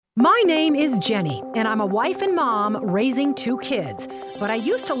My name is Jenny, and I'm a wife and mom raising 2 kids. But I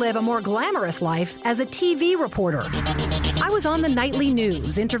used to live a more glamorous life as a TV reporter. I was on the nightly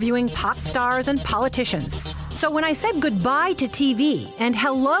news interviewing pop stars and politicians. So when I said goodbye to TV and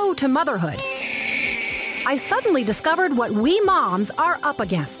hello to motherhood, I suddenly discovered what we moms are up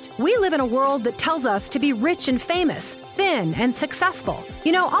against. We live in a world that tells us to be rich and famous, thin and successful.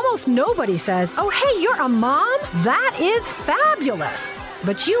 You know, almost nobody says, "Oh, hey, you're a mom? That is fabulous."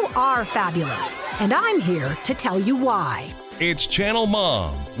 But you are fabulous, and I'm here to tell you why. It's Channel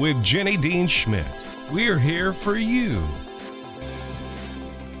Mom with Jenny Dean Schmidt. We're here for you.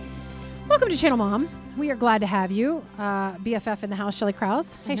 Welcome to Channel Mom. We are glad to have you. BFF in the house, Shelley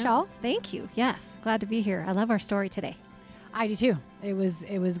Krause. Hey, Shell. Thank you. Yes, glad to be here. I love our story today. I do too. It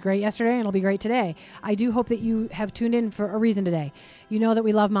was great yesterday, and it'll be great today. I do hope that you have tuned in for a reason today. You know that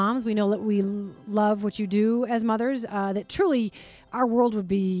we love moms. We know that we love what you do as mothers. That truly, our world would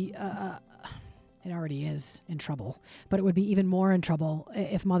be. It already is in trouble, but it would be even more in trouble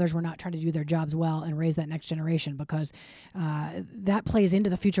if mothers were not trying to do their jobs well and raise that next generation, because that plays into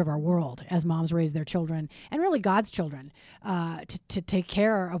the future of our world as moms raise their children, and really God's children, to take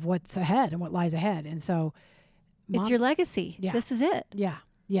care of what's ahead and what lies ahead. And so, it's your legacy. Yeah. This is it. Yeah.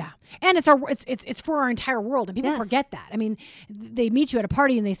 Yeah. And it's for our entire world. And people forget that. I mean, they meet you at a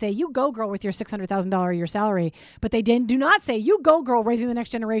party and they say, "You go, girl, with your $600,000 a year salary." But they do not say, "You go, girl, raising the next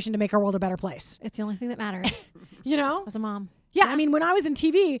generation to make our world a better place." It's the only thing that matters. You know? As a mom. Yeah. I mean, when I was in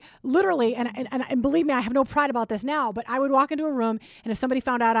TV, literally, and believe me, I have no pride about this now, but I would walk into a room, and if somebody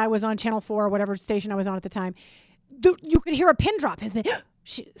found out I was on Channel 4 or whatever station I was on at the time, you could hear a pin drop. And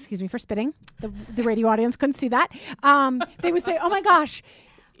excuse me for spitting. The radio audience couldn't see that. They would say, "Oh my gosh,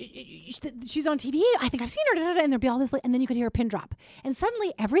 she's on TV. I think I've seen her." And there'd be all this, and then you could hear a pin drop. And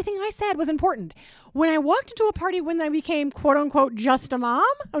suddenly everything I said was important. When I walked into a party when I became quote unquote just a mom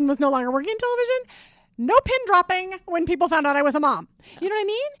and was no longer working in television, no pin dropping when people found out I was a mom. You know what I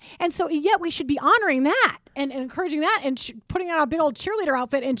mean? And so yet we should be honoring that and encouraging that and putting on a big old cheerleader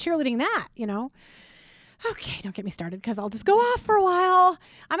outfit and cheerleading that, you know? Okay, don't get me started because I'll just go off for a while.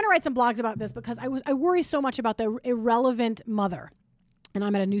 I'm going to write some blogs about this because I worry so much about the irrelevant mother. And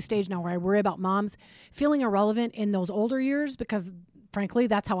I'm at a new stage now where I worry about moms feeling irrelevant in those older years because, frankly,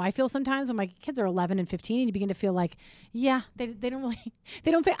 that's how I feel sometimes when my kids are 11 and 15 and you begin to feel like, yeah, they don't say,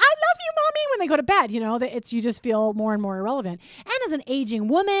 "I love you, mommy," when they go to bed. You know, you just feel more and more irrelevant. And as an aging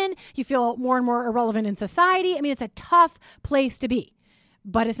woman, you feel more and more irrelevant in society. I mean, it's a tough place to be.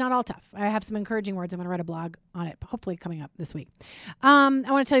 But it's not all tough. I have some encouraging words. I'm going to write a blog on it, hopefully coming up this week. I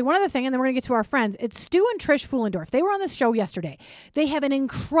want to tell you one other thing, and then we're going to get to our friends. It's Stu and Trish Fuhlendorf. They were on this show yesterday. They have an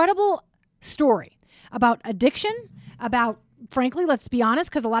incredible story about addiction, about, frankly, let's be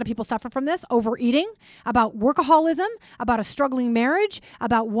honest, because a lot of people suffer from this, overeating, about workaholism, about a struggling marriage,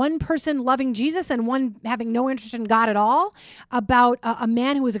 about one person loving Jesus and one having no interest in God at all, about a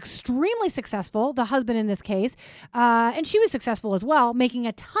man who was extremely successful, the husband in this case, and she was successful as well, making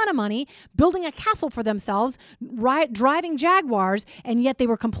a ton of money, building a castle for themselves, driving Jaguars, and yet they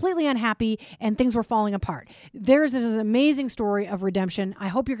were completely unhappy and things were falling apart. There's this amazing story of redemption. I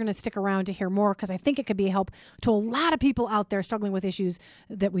hope you're going to stick around to hear more because I think it could be a help to a lot of people out there struggling with issues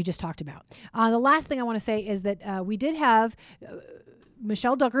that we just talked about. The last thing I want to say is that we did have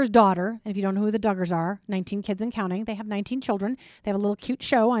Michelle Duggar's daughter, and if you don't know who the Duggars are, 19 kids and counting. They have 19 children. They have a little cute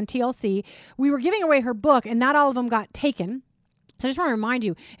show on TLC. We were giving away her book, and not all of them got taken. So I just want to remind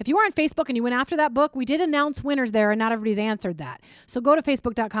you, if you were on Facebook and you went after that book, we did announce winners there and not everybody's answered that. So go to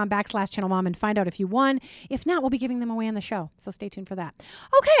facebook.com/Channel Mom and find out if you won. If not, we'll be giving them away on the show. So stay tuned for that.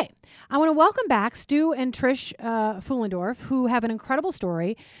 Okay. I want to welcome back Stu and Trish Fuhlendorf, who have an incredible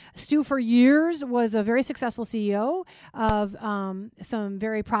story. Stu for years was a very successful CEO of some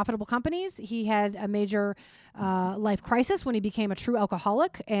very profitable companies. He had a major life crisis when he became a true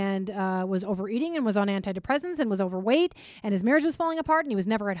alcoholic and was overeating and was on antidepressants and was overweight, and his marriage was falling apart and he was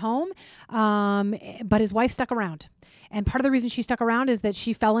never at home. But his wife stuck around. And part of the reason she stuck around is that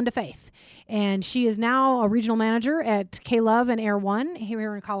she fell into faith. And she is now a regional manager at K-Love and Air One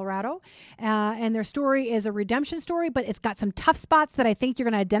here in Colorado. And their story is a redemption story, but it's got some tough spots that I think you're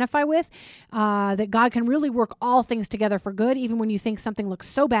going to identify with, that God can really work all things together for good, even when you think something looks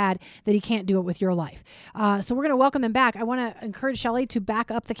so bad that he can't do it with your life. So we're going to welcome them back. I want to encourage Shelley to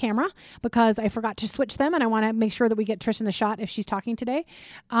back up the camera because I forgot to switch them, and I want to make sure that we get Trish in the shot if she's talking today.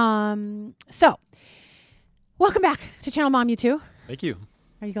 So welcome back to Channel Mom, you two. Thank you.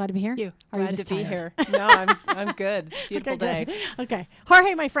 Are you glad to be here? Glad to be here. No, I'm good. Beautiful day. Okay.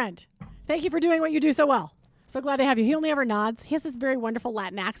 Jorge, my friend, thank you for doing what you do so well. So glad to have you. He only ever nods. He has this very wonderful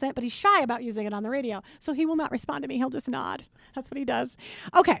Latin accent, but he's shy about using it on the radio. So he will not respond to me. He'll just nod. That's what he does.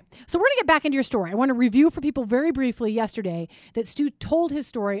 Okay, so we're going to get back into your story. I want to review for people very briefly yesterday that Stu told his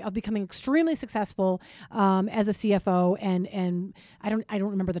story of becoming extremely successful as a CFO, and I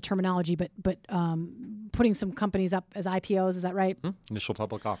don't remember the terminology, but putting some companies up as IPOs. Is that right? Initial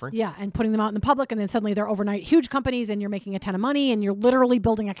public offerings. Yeah, and putting them out in the public, and then suddenly they're overnight huge companies, and you're making a ton of money, and you're literally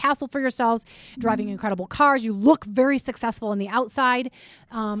building a castle for yourselves, driving incredible cars. You look very successful on the outside,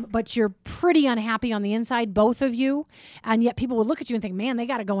 but you're pretty unhappy on the inside, both of you, and yet people would look at you and think, man, they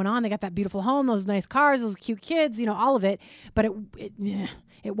got it going on. They got that beautiful home, those nice cars, those cute kids, all of it. But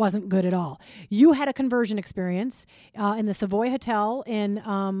it wasn't good at all. You had a conversion experience in the Savoy Hotel in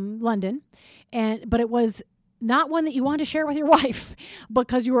London, but it was not one that you wanted to share with your wife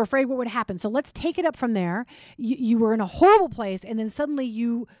because you were afraid what would happen. So let's take it up from there. You were in a horrible place, and then suddenly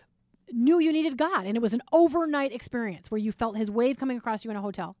you knew you needed God, and it was an overnight experience where you felt his wave coming across you in a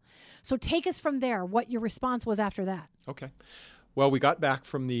hotel. So take us from there, what your response was after that. Okay. Well, we got back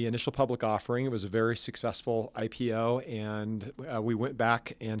from the initial public offering. It was a very successful IPO, and we went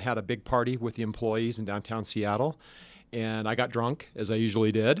back and had a big party with the employees in downtown Seattle, and I got drunk, as I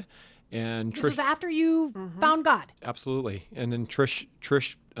usually did. And this was after you found God. Absolutely. And then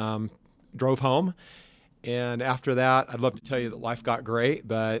Trish drove home, and after that, I'd love to tell you that life got great,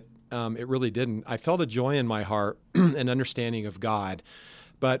 but it really didn't. I felt a joy in my heart and understanding of God.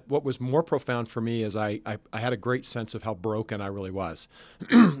 But what was more profound for me is I had a great sense of how broken I really was.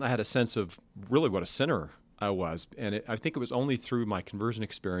 I had a sense of really what a sinner I was. And I think it was only through my conversion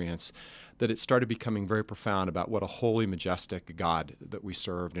experience that it started becoming very profound about what a holy, majestic God that we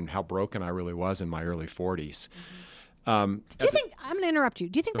served and how broken I really was in my early 40s. Do you think, I'm going to interrupt you,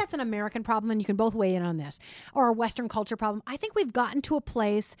 do you think that's an American problem, and you can both weigh in on this, or a Western culture problem? I think we've gotten to a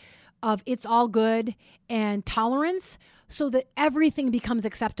place of it's all good and tolerance so that everything becomes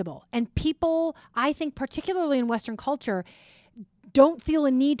acceptable. And people, I think particularly in Western culture, don't feel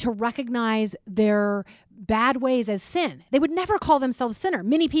a need to recognize their bad ways as sin. They would never call themselves sinner.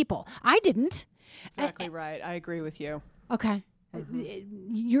 Many people. I didn't. Exactly right. I agree with you. Okay.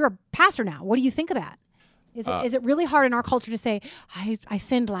 You're a pastor now. What do you think of that? Is it really hard in our culture to say, I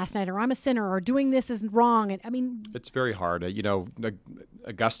sinned last night, or I'm a sinner, or doing this is wrong? And I mean, it's very hard.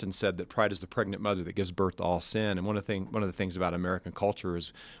 Augustine said that pride is the pregnant mother that gives birth to all sin. And one of the things about American culture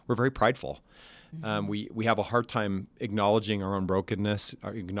is we're very prideful. We have a hard time acknowledging our own brokenness,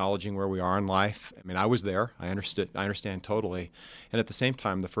 acknowledging where we are in life. I mean, I was there. I understand totally. And at the same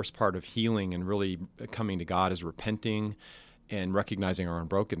time, the first part of healing and really coming to God is repenting and recognizing our own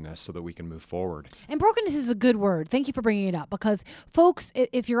brokenness so that we can move forward. And brokenness is a good word. Thank you for bringing it up, because folks,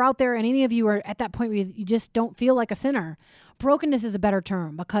 if you're out there and any of you are at that point where you just don't feel like a sinner, brokenness is a better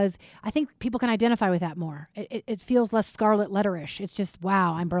term, because I think people can identify with that more. It feels less scarlet letterish. It's just,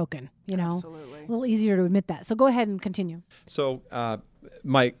 wow, I'm broken, Absolutely. A little easier to admit that. So go ahead and continue. So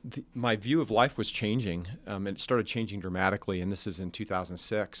my view of life was changing. It started changing dramatically, and this is in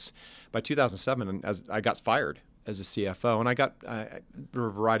 2006. By 2007, as I got fired as a CFO, and I got there were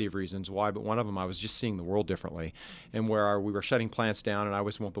a variety of reasons why, but one of them, I was just seeing the world differently, and where we were shutting plants down, and I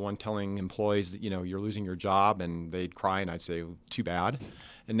was the one telling employees that you're losing your job, and they'd cry, and I'd say, too bad.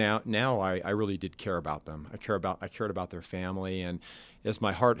 And now I really did care about them. I cared about their family, and as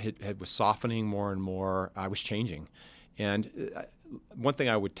my heart was softening more and more, I was changing. And one thing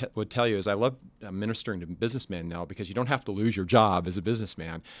I would tell you is I love ministering to businessmen now, because you don't have to lose your job as a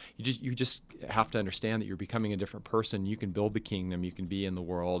businessman. You just have to understand that you're becoming a different person. You can build the kingdom. You can be in the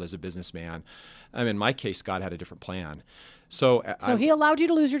world as a businessman. In my case, God had a different plan. So he allowed you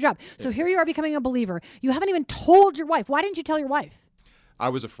to lose your job. So here you are becoming a believer. You haven't even told your wife. Why didn't you tell your wife? I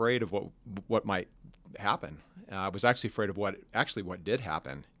was afraid of what might happen. I was actually afraid of what did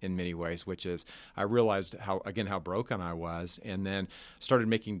happen in many ways, which is I realized how broken I was, and then started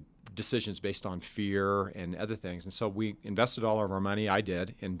making decisions based on fear and other things. And so we invested all of our money, I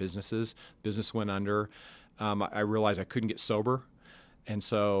did, in businesses. Business went under. I realized I couldn't get sober. And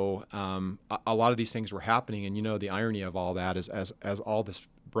so a lot of these things were happening. And the irony of all that is as all this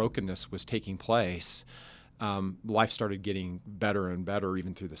brokenness was taking place, life started getting better and better,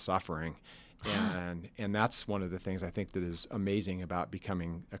 even through the suffering. And that's one of the things I think that is amazing about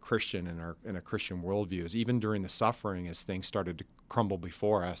becoming a Christian in a Christian worldview, is even during the suffering, as things started to crumble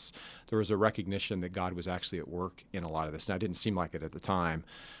before us, there was a recognition that God was actually at work in a lot of this. Now, it didn't seem like it at the time,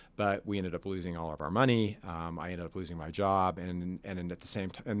 but we ended up losing all of our money. I ended up losing my job, and at the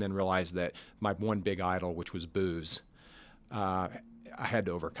same time, and then realized that my one big idol, which was booze, I had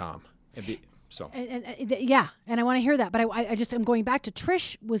to overcome. So and I want to hear that. But I just am going back to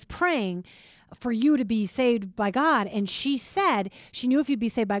Trish was praying for you to be saved by God. And she said she knew if you'd be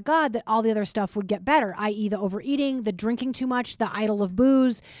saved by God that all the other stuff would get better, i.e. the overeating, the drinking too much, the idol of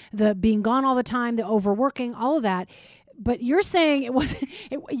booze, the being gone all the time, the overworking, all of that. But you're saying it wasn't.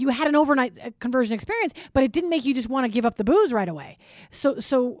 You had an overnight conversion experience, but it didn't make you just want to give up the booze right away.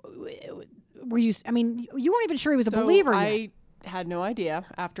 So were you? I mean, you weren't even sure he was a believer yet. I had no idea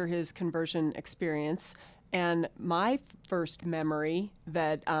after his conversion experience, and my first memory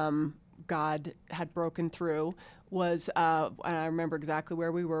that God had broken through was, and I remember exactly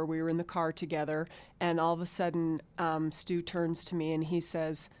where we were. We were in the car together, and all of a sudden, Stu turns to me and he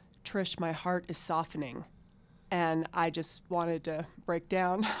says, "Trish, my heart is softening." And I just wanted to break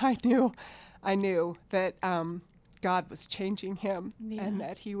down. I knew that God was changing him and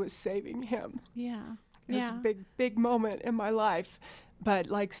that he was saving him. Yeah. It was a big moment in my life. But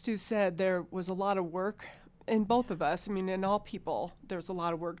like Stu said, there was a lot of work in both of us. I mean, in all people, there's a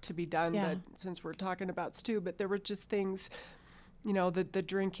lot of work to be done. Yeah. But since we're talking about Stu, but there were just things, the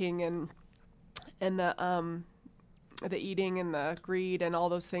drinking and the eating and the greed and all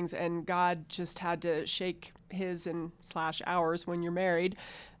those things, and God just had to shake his and / ours when you're married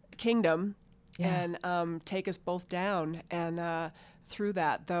kingdom and take us both down. And through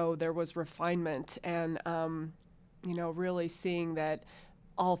that, though, there was refinement and really seeing that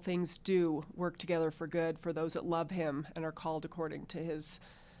all things do work together for good for those that love him and are called according to his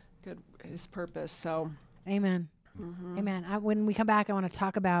purpose. So amen. Amen. When we come back, I want to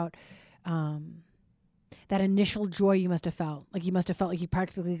talk about that initial joy you must have felt. Like you must have felt like you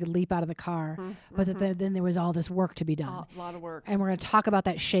practically could leap out of the car, but then there was all this work to be done. A lot of work. And we're going to talk about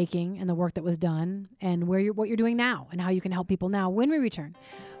that shaking and the work that was done and what you're doing now and how you can help people now when we return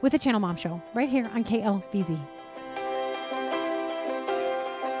with the Channel Mom Show right here on KLVZ.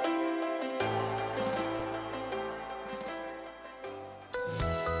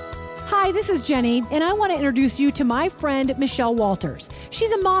 Hi, this is Jenny, and I want to introduce you to my friend, Michelle Walters. She's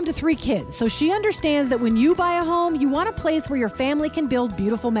a mom to 3 kids, so she understands that when you buy a home, you want a place where your family can build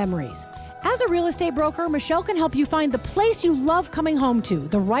beautiful memories. As a real estate broker, Michelle can help you find the place you love coming home to,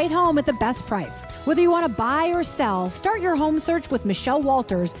 the right home at the best price. Whether you want to buy or sell, start your home search with Michelle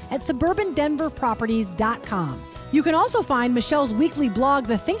Walters at suburbandenverproperties.com. You can also find Michelle's weekly blog,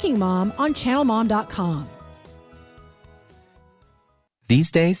 The Thinking Mom, on channelmom.com.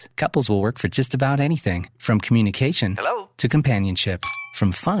 These days, couples will work for just about anything. From communication to companionship.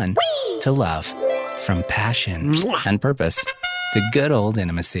 From fun to love. From passion and purpose to good old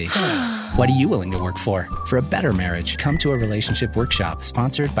intimacy. What are you willing to work for? For a better marriage, come to a relationship workshop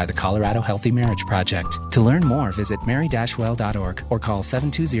sponsored by the Colorado Healthy Marriage Project. To learn more, visit mary-well.org or call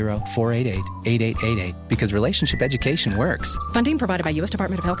 720-488-8888 because relationship education works. Funding provided by U.S.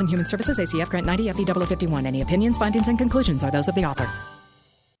 Department of Health and Human Services, ACF Grant 90 FE 51. Any opinions, findings, and conclusions are those of the author.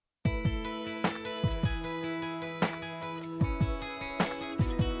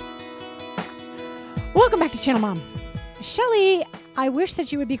 Welcome back to Channel Mom. Shelly, I wish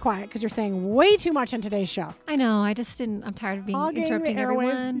that you would be quiet because you're saying way too much in today's show. I know. I just didn't. I'm tired of interrupting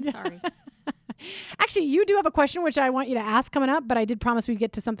everyone. Sorry. Actually, you do have a question which I want you to ask coming up, but I did promise we'd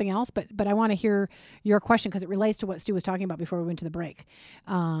get to something else. But I want to hear your question because it relates to what Stu was talking about before we went to the break.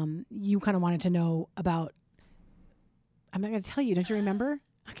 You kind of wanted to know about. I'm not going to tell you. Don't you remember?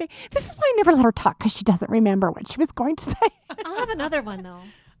 Okay. This is why I never let her talk because she doesn't remember what she was going to say. I'll have another one though.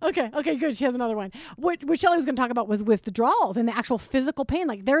 Okay, good. She has another one. What Shelly was going to talk about was withdrawals and the actual physical pain.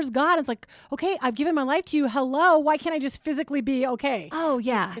 Like, there's God. It's like, okay, I've given my life to you. Hello, why can't I just physically be okay? Oh,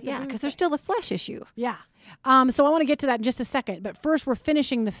 yeah, because there's still a flesh issue. Yeah. So I want to get to that in just a second. But first, we're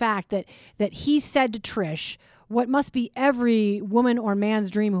finishing the fact that he said to Trish, what must be every woman or man's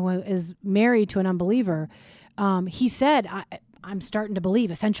dream who is married to an unbeliever, he said, I'm starting to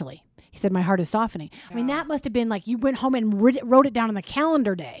believe, essentially. He said, my heart is softening. Yeah. I mean, that must have been like you went home and wrote it down on the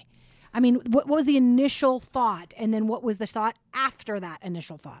calendar day. I mean, what was the initial thought? And then what was the thought after that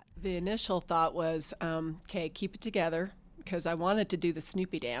initial thought? The initial thought was, okay, keep it together, because I wanted to do the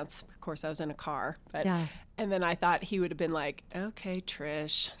Snoopy dance. Of course, I was in a car. And then I thought he would have been like, okay,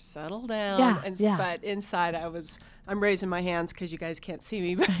 Trish, settle down. But inside I'm raising my hands because you guys can't see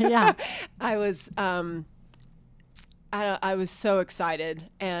me. But I was... I was so excited,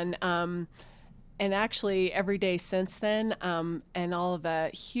 and actually every day since then, and all of the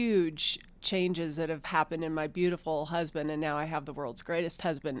huge changes that have happened in my beautiful husband, and now I have the world's greatest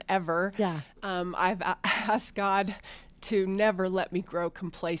husband ever. Yeah. I've asked God to never let me grow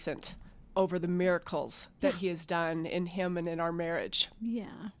complacent over the miracles that He has done in him and in our marriage. Yeah.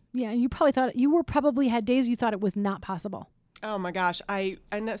 And you probably had days you thought it was not possible. Oh my gosh, I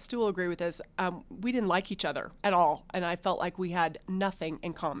Stu will agree with this. We didn't like each other at all, and I felt like we had nothing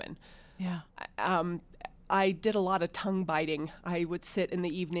in common. Yeah. I did a lot of tongue biting. I would sit in the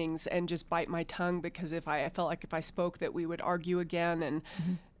evenings and just bite my tongue because I felt like if I spoke that we would argue again, and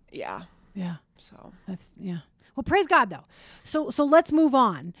yeah. So that's Well, praise God though. So let's move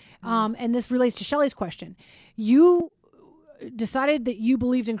on. And this relates to Shelley's question. You decided that you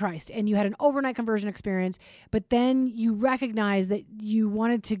believed in Christ and you had an overnight conversion experience, but then you recognized that you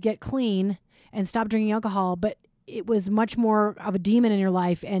wanted to get clean and stop drinking alcohol, but it was much more of a demon in your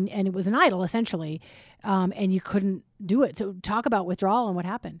life and it was an idol essentially, and you couldn't do it. So talk about withdrawal and what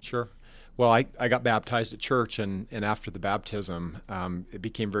happened. Sure. Well, I got baptized at church, and after the baptism, it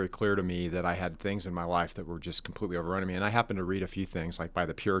became very clear to me that I had things in my life that were just completely overrunning me. And I happened to read a few things, like by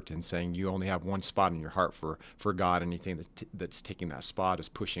the Puritans, saying you only have one spot in your heart for God. Anything that's taking that spot is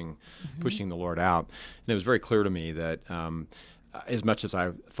pushing the Lord out. And it was very clear to me that as much as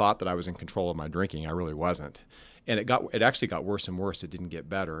I thought that I was in control of my drinking, I really wasn't. And it actually got worse and worse. It didn't get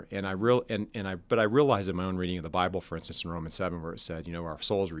better. And I realized in my own reading of the Bible, for instance, in Romans 7, where it said, our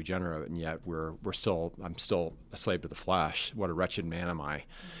soul is regenerate, and yet I'm still a slave to the flesh. What a wretched man am I?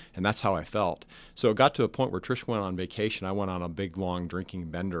 And that's how I felt. So it got to a point where Trish went on vacation. I went on a big, long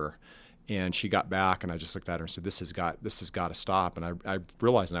drinking bender. And she got back, and I just looked at her and said, "This has got to stop." And I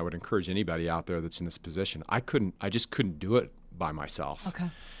realized, and I would encourage anybody out there that's in this position, I just couldn't do it by myself.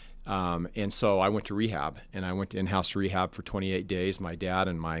 Okay. And so I went to rehab, and I went to in-house rehab for 28 days. My dad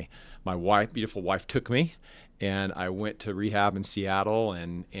and my wife, beautiful wife, took me, and I went to rehab in Seattle,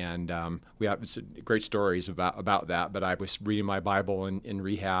 and we have great stories about that. But I was reading my Bible in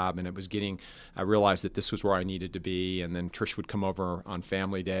rehab, and I realized that this was where I needed to be. And then Trish would come over on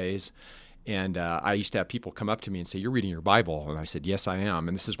family days. And I used to have people come up to me and say, "You're reading your Bible?" And I said, "Yes, I am."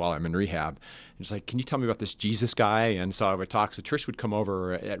 And this is while I'm in rehab. And it's like, "Can you tell me about this Jesus guy?" And so I would talk. So Trish would come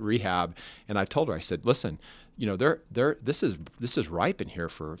over at rehab, and I told her, I said, "Listen, this is ripe in here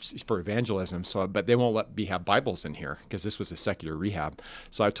for evangelism. So, but they won't let me have Bibles in here because this was a secular rehab."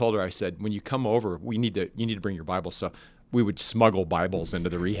 So I told her, I said, "When you come over, you need to bring your Bible." So we would smuggle Bibles into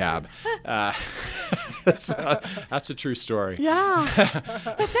the rehab. That's a true story. Yeah.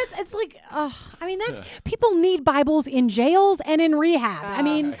 But people need Bibles in jails and in rehab. I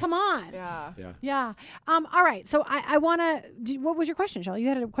mean, come on. Yeah. All right. So I want to, what was your question, Shelley? You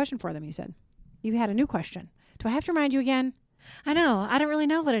had a question for them, you said. You had a new question. Do I have to remind you again? I know. I don't really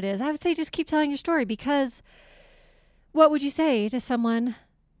know what it is. I would say just keep telling your story, because what would you say to someone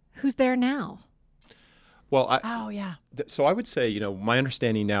who's there now? Well, so I would say, my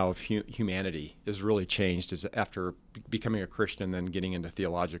understanding now of humanity is really changed after becoming a Christian and then getting into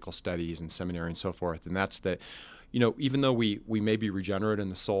theological studies and seminary and so forth. And that's that, even though we may be regenerate in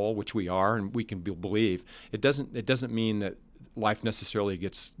the soul, which we are, and we can believe, it doesn't mean that life necessarily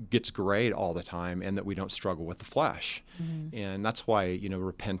gets great all the time, and that we don't struggle with the flesh. Mm-hmm. And that's why,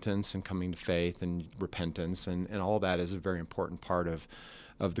 repentance and coming to faith and repentance and all that is a very important part of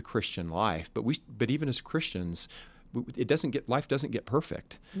the Christian life. But even as Christians, life doesn't get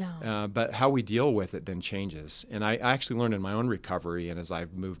perfect. No. But how we deal with it then changes. And I actually learned in my own recovery, and as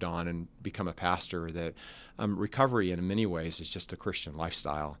I've moved on and become a pastor, that recovery in many ways is just a Christian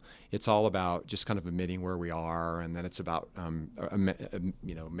lifestyle. It's all about just kind of admitting where we are, and then it's about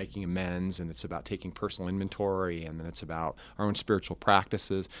making amends, and it's about taking personal inventory, and then it's about our own spiritual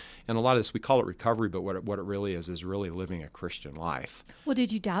practices. And a lot of this, we call it recovery, but what it really is really living a Christian life. Well,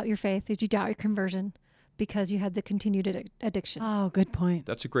 did you doubt your faith? Did you doubt your conversion because you had the continued addictions? Oh, good point.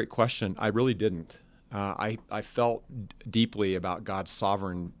 That's a great question. I really didn't. I felt deeply about God's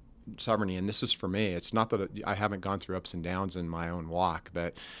sovereignty, and this is for me. It's not that I haven't gone through ups and downs in my own walk,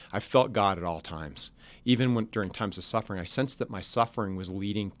 but I felt God at all times. Even during times of suffering, I sensed that my suffering was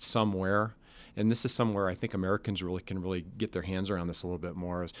leading somewhere. And this is somewhere I think Americans can really get their hands around this a little bit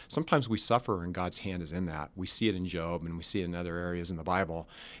more. Is sometimes we suffer and God's hand is in that. We see it in Job, and we see it in other areas in the Bible.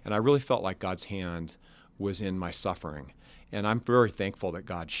 And I really felt like God's hand was in my suffering. And I'm very thankful that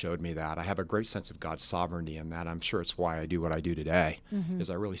God showed me that. I have a great sense of God's sovereignty in that. I'm sure it's why I do what I do today, is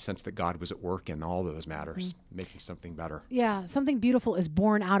I really sense that God was at work in all those matters, making something better. Yeah, something beautiful is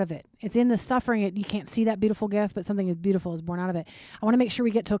born out of it. It's in the suffering. You can't see that beautiful gift, but something beautiful is born out of it. I want to make sure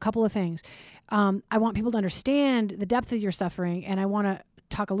we get to a couple of things. I want people to understand the depth of your suffering, and I want to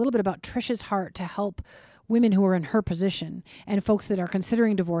talk a little bit about Trish's heart to help women who are in her position and folks that are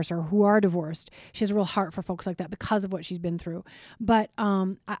considering divorce or who are divorced. She has a real heart for folks like that because of what she's been through. But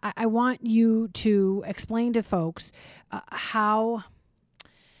I want you to explain to folks what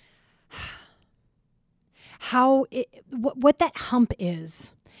that hump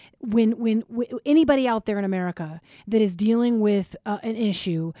is. when anybody out there in America that is dealing with an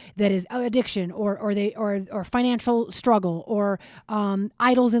issue that is addiction or financial struggle or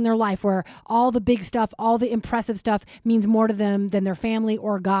idols in their life, where all the big stuff, all the impressive stuff means more to them than their family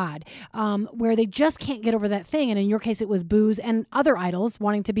or God, where they just can't get over that thing. And in your case, it was booze and other idols,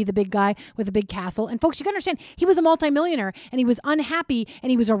 wanting to be the big guy with a big castle. And folks, you can understand, he was a multimillionaire and he was unhappy and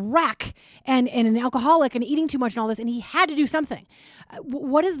he was a wreck and an alcoholic and eating too much and all this, and he had to do something.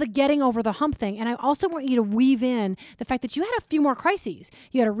 What is the getting over the hump thing? And I also want you to weave in the fact that you had a few more crises.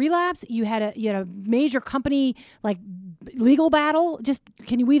 You had a relapse. You had a major company like legal battle. Just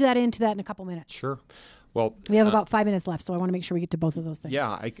can you weave that into that in a couple minutes? Sure. Well, we have about 5 minutes left, so I want to make sure we get to both of those things.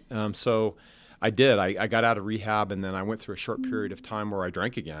 Yeah. So I did. I got out of rehab, and then I went through a short period of time where I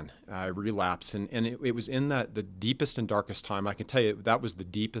drank again. I relapsed, and it was in the deepest and darkest time. I can tell you that was the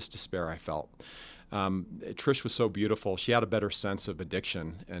deepest despair I felt. Trish was so beautiful. She had a better sense of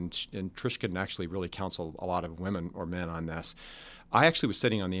addiction, and Trish can actually really counsel a lot of women or men on this. I actually was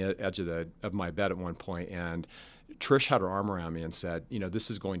sitting on the edge of my bed at one point, and Trish had her arm around me and said, this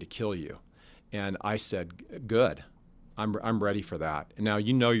is going to kill you. And I said, good. I'm ready for that. And now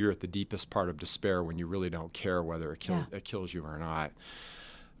you're at the deepest part of despair when you really don't care whether it kills you or not.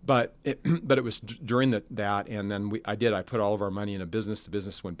 But it was during that, and then I put all of our money in a business. The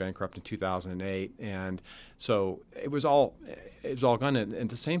business went bankrupt in 2008, and so it was all gone. And at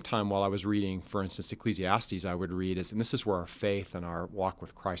the same time, while I was reading, for instance, Ecclesiastes, I would read, and this is where our faith and our walk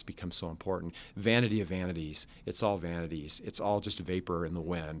with Christ becomes so important. Vanity of vanities. It's all vanities. It's all just vapor in the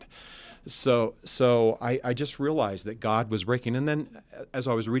wind. So I just realized that God was breaking. And then as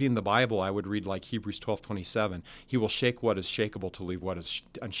I was reading the Bible, I would read like Hebrews 12:27. He will shake what is shakeable to leave what is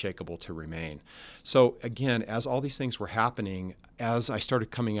unshakable to remain. So again, as all these things were happening, as I started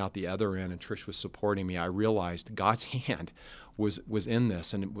coming out the other end and Trish was supporting me, I realized God's hand was in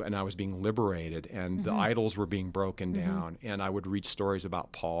this, and I was being liberated, and the idols were being broken down. And I would read stories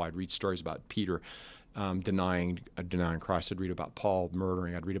about Paul. I'd read stories about Peter denying Christ. I'd read about Paul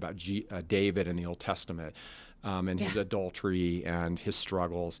murdering. I'd read about David in the Old Testament and his adultery and his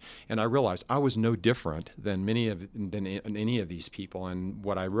struggles. And I realized I was no different than any of these people. And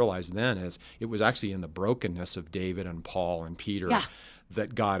what I realized then is it was actually in the brokenness of David and Paul and Peter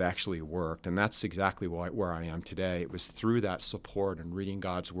that God actually worked. And that's exactly where I am today. It was through that support and reading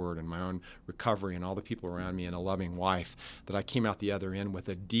God's Word and my own recovery and all the people around me and a loving wife that I came out the other end with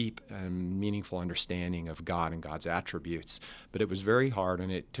a deep and meaningful understanding of God and God's attributes. But it was very hard,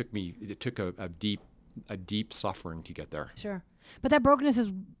 and it took a deep suffering to get there. Sure. But that brokenness is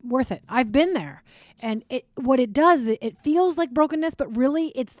worth it. I've been there. And what it does, it feels like brokenness, but really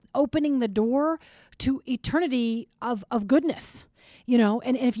it's opening the door to eternity of goodness.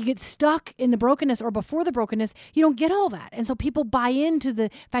 And if you get stuck in the brokenness or before the brokenness, you don't get all that. And so people buy into the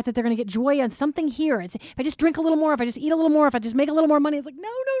fact that they're going to get joy on something here. It's, if I just drink a little more, if I just eat a little more, if I just make a little more money, it's like, no.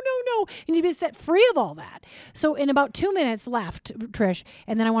 You need to be set free of all that. So in about 2 minutes left, Trish,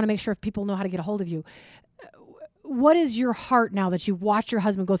 and then I want to make sure if people know how to get a hold of you. What is your heart now that you've watched your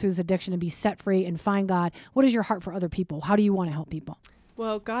husband go through this addiction and be set free and find God? What is your heart for other people? How do you want to help people?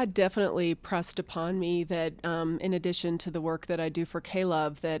 Well, God definitely pressed upon me that in addition to the work that I do for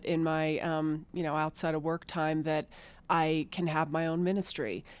K-Love, that in my, outside of work time, that I can have my own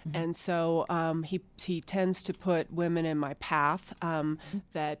ministry. And so he tends to put women in my path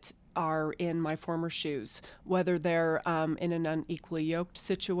that are in my former shoes, whether they're in an unequally yoked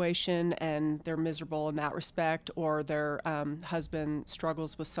situation and they're miserable in that respect, or their husband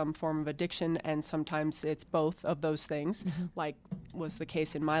struggles with some form of addiction, and sometimes it's both of those things, like was the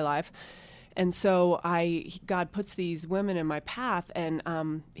case in my life. And so God puts these women in my path,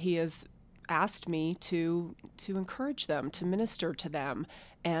 and he has asked me to encourage them, to minister to them,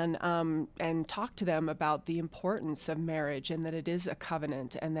 and talk to them about the importance of marriage, and that it is a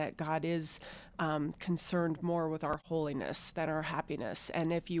covenant, and that God is concerned more with our holiness than our happiness.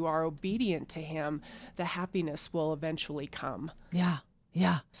 And if you are obedient to him, the happiness will eventually come. Yeah.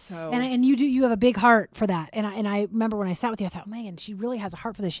 So and you have a big heart for that. And I remember when I sat with you, I thought, man, she really has a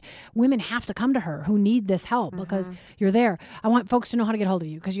heart for this. Women have to come to her who need this help because you're there. I want folks to know how to get hold of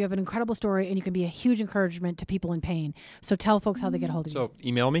you because you have an incredible story and you can be a huge encouragement to people in pain. So tell folks how they get hold of you. So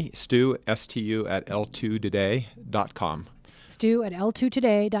email me, Stu, STU at L2today.com. Stu at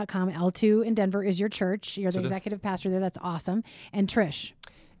L2today.com. L2 in Denver is your church. You're the executive pastor there. That's awesome. And Trish.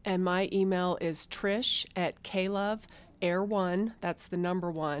 And my email is Trish at Air1, that's the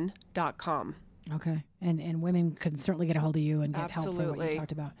number 1.com. Okay. And women can certainly get a hold of you and get help for what you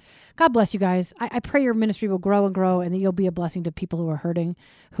talked about. God bless you guys. I pray your ministry will grow and grow and that you'll be a blessing to people who are hurting,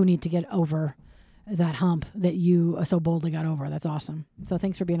 who need to get over that hump that you so boldly got over. That's awesome. So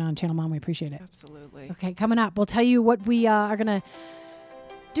thanks for being on Channel Mom. We appreciate it. Absolutely. Okay, coming up, we'll tell you what we are going to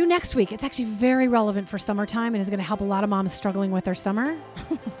do next week. It's actually very relevant for summertime and is going to help a lot of moms struggling with their summer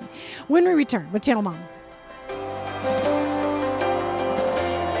when we return with Channel Mom.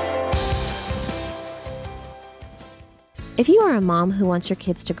 If you are a mom who wants your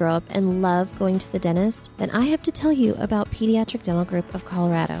kids to grow up and love going to the dentist, then I have to tell you about Pediatric Dental Group of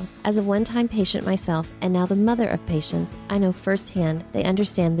Colorado. As a one-time patient myself and now the mother of patients, I know firsthand they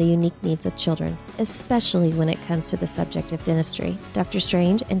understand the unique needs of children, especially when it comes to the subject of dentistry. Dr.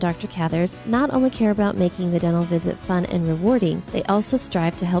 Strange and Dr. Cathers not only care about making the dental visit fun and rewarding, they also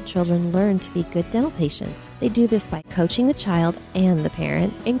strive to help children learn to be good dental patients. They do this by coaching the child and the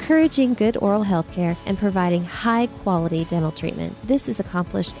parent, encouraging good oral health care, and providing high-quality dental treatment. This is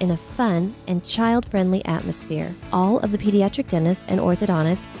accomplished in a fun and child-friendly atmosphere. All of the pediatric dentists and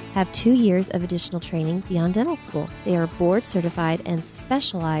orthodontists have 2 years of additional training beyond dental school. They are board certified and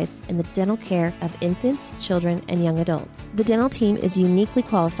specialize in the dental care of infants, children, and young adults. The dental team is uniquely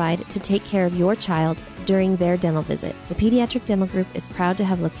qualified to take care of your child during their dental visit. The Pediatric Dental Group is proud to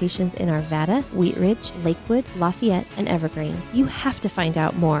have locations in Arvada, Wheat Ridge, Lakewood, Lafayette, and Evergreen. You have to find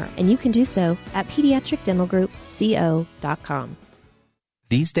out more, and you can do so at pediatricdentalgroupco.com.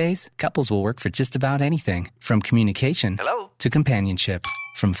 These days, couples will work for just about anything. From communication to companionship.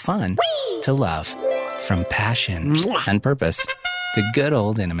 From fun to love. From passion and purpose to good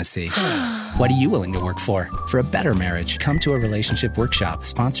old intimacy. What are you willing to work for? For a better marriage, come to a relationship workshop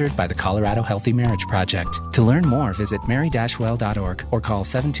sponsored by the Colorado Healthy Marriage Project. To learn more, visit mary-well.org or call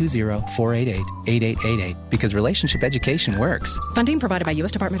 720-488-8888 because relationship education works. Funding provided by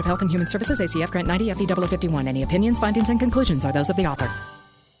U.S. Department of Health and Human Services, ACF Grant 90 FEW 51. Any opinions, findings, and conclusions are those of the author.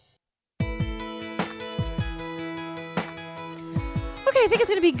 Okay, I think it's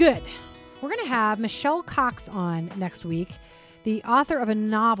going to be good. We're going to have Michelle Cox on next week, the author of a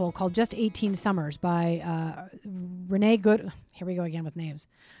novel called Just 18 Summers by Renee Here we go again with names.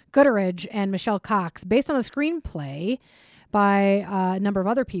 Gooderidge and Michelle Cox, based on the screenplay by a number of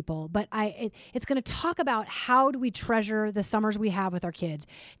other people. But it's going to talk about how do we treasure the summers we have with our kids.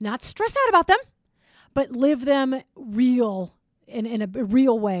 Not stress out about them, but live them real in a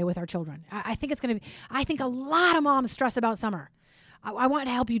real way with our children. I think it's going to be, I think a lot of moms stress about summer. I want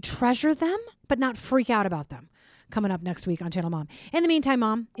to help you treasure them, but not freak out about them. Coming up next week on Channel Mom. In the meantime,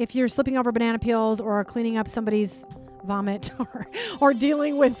 Mom, if you're slipping over banana peels or cleaning up somebody's vomit or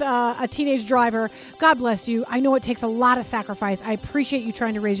dealing with a teenage driver, God bless you. I know it takes a lot of sacrifice. I appreciate you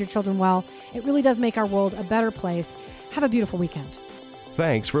trying to raise your children well. It really does make our world a better place. Have a beautiful weekend.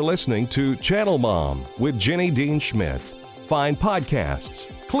 Thanks for listening to Channel Mom with Jenny Dean Schmidt. Find podcasts,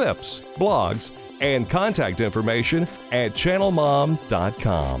 clips, blogs, and contact information at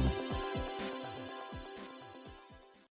channelmom.com.